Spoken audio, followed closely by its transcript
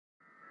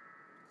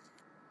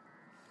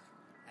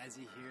As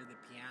you hear the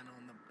piano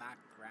in the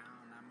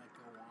background, I'm gonna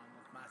go on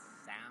with my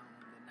sound,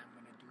 and I'm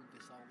gonna do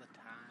this all the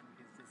time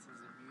because this is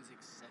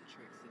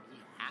Aamusexentrix, and he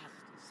has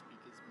to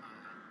speak his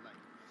mind,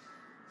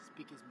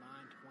 speak his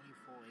mind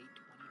 24/8,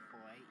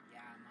 24/8.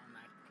 Yeah, I'm on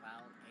that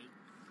cloud 8,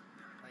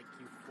 like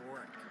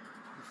euphoric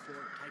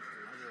type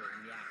level,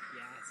 and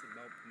yeah, it's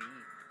about me.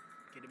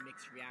 Get a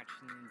mixed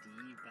reaction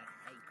indeed, but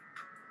hey,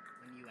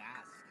 when you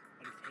ask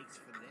what it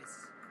takes for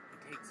this,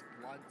 it takes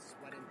blood,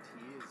 sweat, and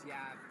tears.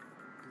 Yeah,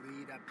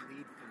 I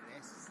bleed for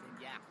this, and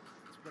yeah,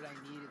 it's what I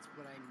need to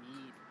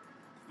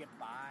get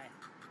by,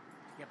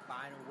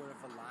 no word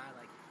of a lie,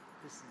 like,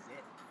 this is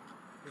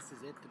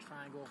it, the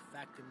triangle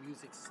effect of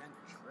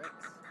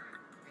Aamusexentrix,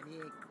 and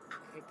he ain't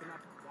kicking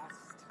up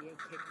dust no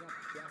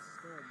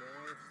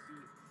more.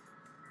 See,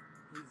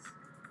 he's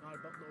not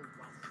about no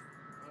rust,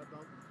 not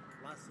about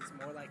lust, it's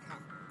more like,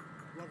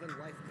 loving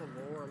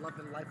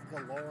life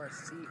galore,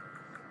 see,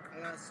 I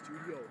got a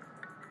studio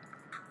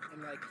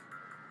in like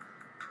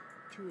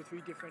 2 or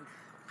 3 different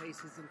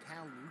places in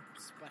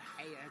Kamloops, but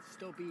hey, I'd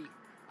still be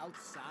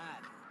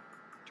outside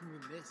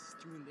doing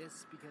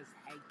this because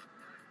hey,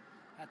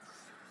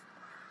 that's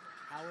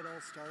how it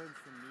all started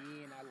for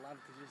me, and I love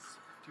to just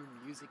do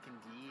music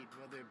indeed,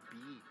 whether it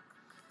be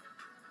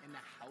in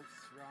the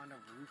house or on a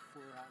roof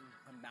or on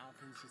the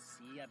mountains. You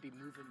see, I'd be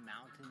moving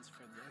mountains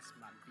for this,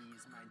 my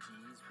B's, my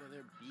G's, whether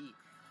it be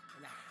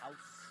in a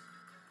house,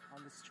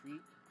 on the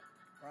street,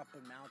 or up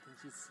in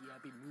mountains. You see,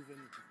 I'd be moving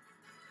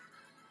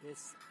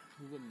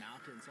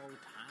mountains all the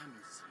time,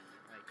 you see,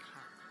 like,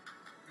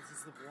 this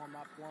is the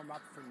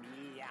warm-up for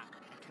me. Yeah,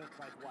 I took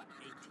 18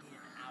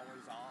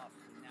 hours off,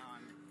 and now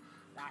I'm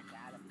back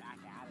at it,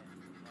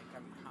 like,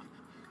 I'm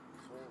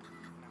cold,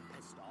 and I'm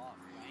pissed off.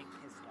 I ain't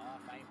pissed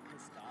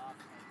off,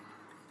 and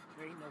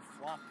there ain't no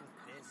flop with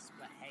this,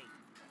 but hey,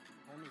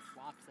 only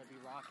flops I'd be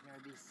rocking are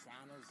these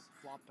sandals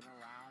flopping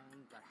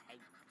around, but hey,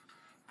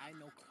 I ain't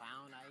no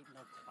clown,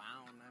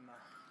 I'm a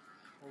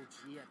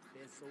OG at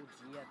this,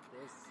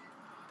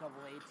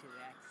 double A to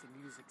the X,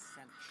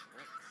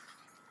 Aamusexentrix.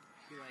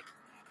 Be like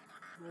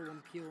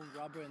rolling, peeling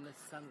rubber in the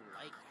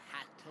sunlight,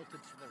 hat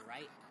tilted to the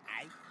right.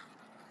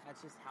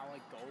 That's just how I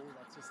go,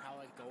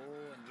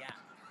 and yeah,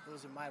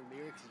 those are my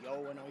lyrics,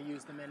 yo, and I'll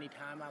use them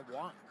anytime I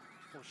want,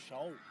 for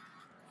show,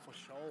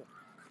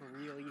 for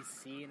real, you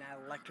see, and I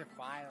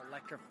electrify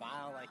like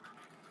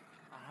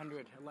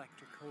 100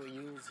 electrical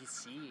eels, you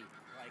see,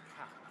 like,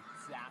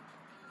 zap,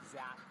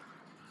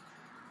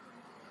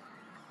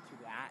 to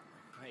that,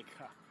 like,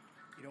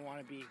 you don't want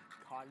to be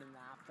caught in the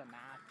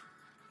aftermath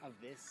of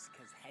this,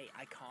 because hey,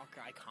 I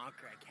conquer, I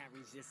can't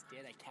resist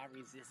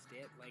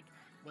it, like,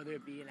 whether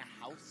it be in a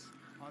house,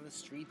 on the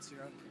streets,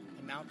 or on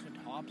the mountain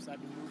tops,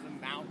 I've been moving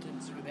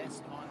mountains for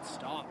this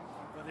non-stop,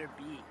 whether it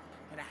be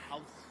in a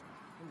house,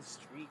 in the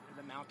street, or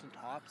the mountain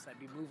tops, I'd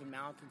be moving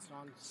mountains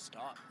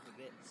non-stop for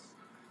this,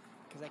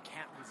 because I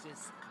can't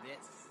resist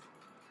this.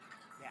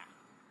 Yeah,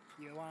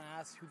 you want to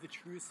ask who the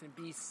truest in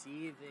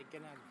BC, they're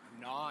gonna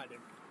nod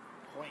and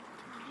point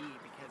to me,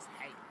 because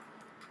hey,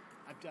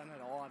 I've done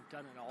it all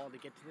to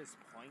get to this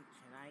point,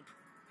 and I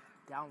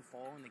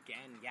downfallen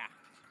again, yeah,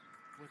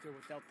 with or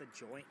without the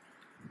joint.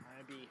 I'm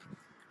gonna be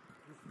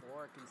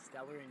euphoric and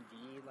stellar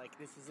indeed, like,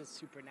 this is a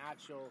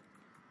supernatural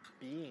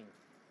being.